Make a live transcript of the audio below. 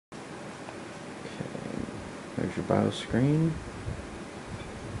Okay, there's your BIOS screen.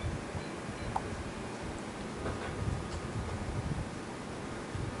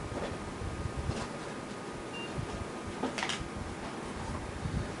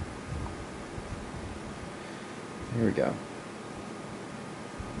 Here we go.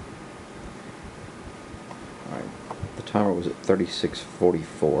 Alright, the timer was at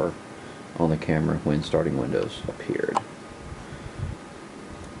 36:44 on the camera when starting Windows appeared.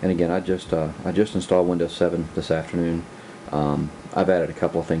 And again, I just installed Windows 7 this afternoon. I've added a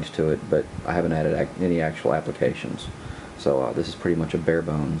couple of things to it, but I haven't added any actual applications. So this is pretty much a bare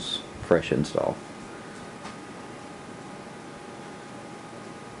bones, fresh install.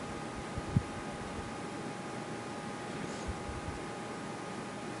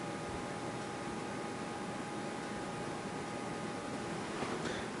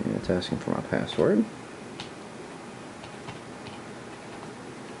 And it's asking for my password.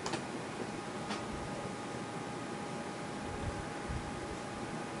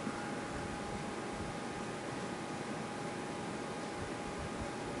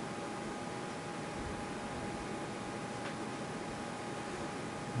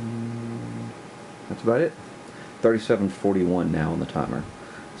 That's about it. 37:41 now on the timer.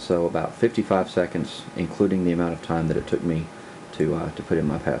 So about 55 seconds, including the amount of time that it took me to put in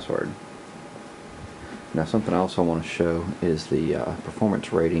my password. Now something else I want to show is the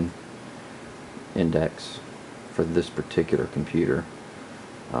performance rating index for this particular computer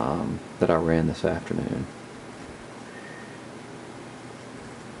that I ran this afternoon.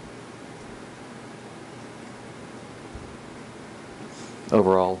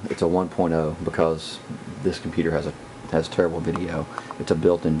 Overall, it's a 1.0 because this computer has terrible video. It's a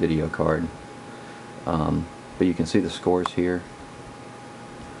built-in video card. But you can see the scores here.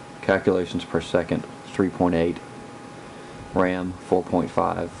 Calculations per second, 3.8. RAM,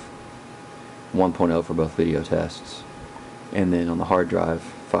 4.5. 1.0 for both video tests. And then on the hard drive,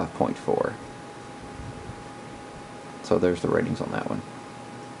 5.4. So there's the ratings on that one.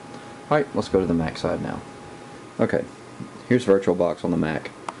 Alright, let's go to the Mac side now. Okay. Here's VirtualBox on the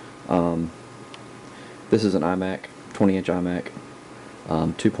Mac. This is an iMac, 20-inch iMac,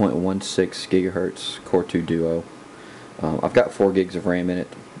 2.16 gigahertz Core 2 Duo. I've got 4 gigs of RAM in it.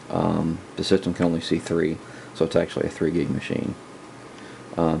 The system can only see 3, so it's actually a 3 gig machine.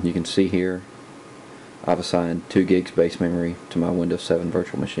 You can see here I've assigned 2 gigs base memory to my Windows 7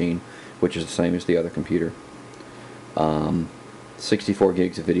 virtual machine, which is the same as the other computer. 64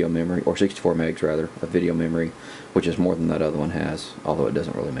 gigs of video memory, or 64 megs rather, of video memory, which is more than that other one has, although it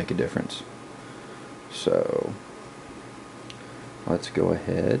doesn't really make a difference. So let's go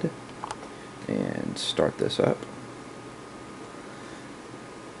ahead and start this up.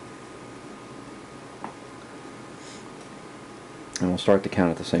 And we'll start the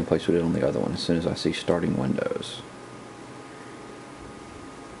count at the same place we did on the other one as soon as I see starting Windows.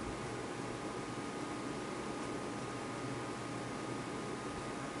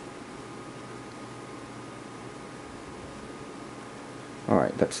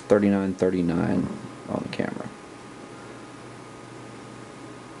 Alright, that's 39:39 on the camera.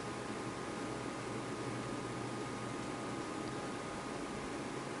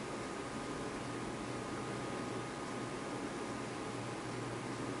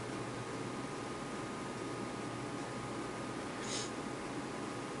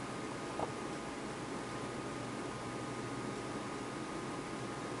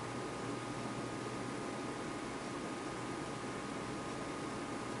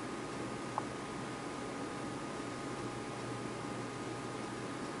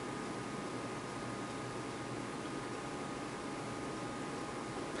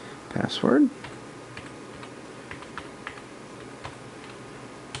 Password.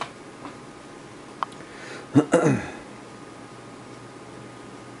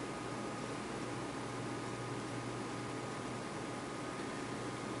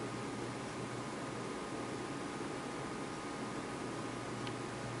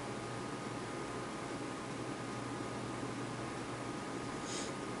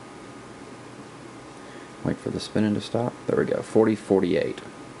 Wait for the spinning to stop. There we go. 40:48.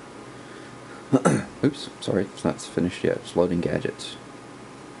 Oops, sorry, it's not finished yet. It's loading gadgets.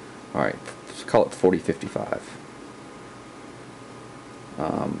 Alright, let's call it 40:55.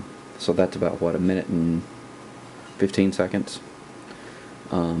 So that's about, what, a minute and 15 seconds?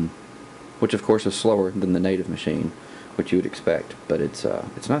 Which of course is slower than the native machine, which you would expect, but it's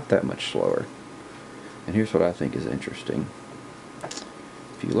not that much slower. And here's what I think is interesting.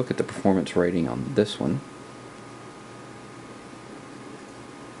 If you look at the performance rating on this one,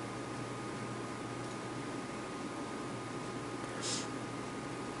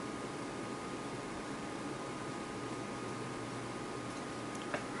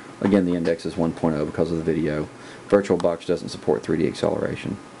 Again, the index is 1.0 because of the video. VirtualBox doesn't support 3D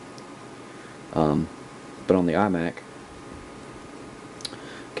acceleration. But on the iMac,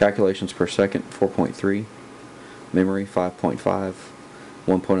 calculations per second 4.3, memory 5.5,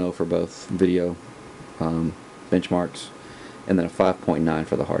 1.0 for both video benchmarks, and then a 5.9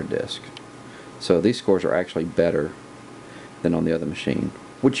 for the hard disk. So these scores are actually better than on the other machine,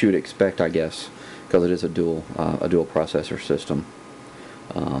 which you would expect, I guess, because it is a dual processor system.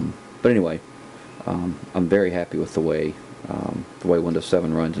 But anyway, I'm very happy with the way Windows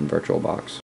 7 runs in VirtualBox.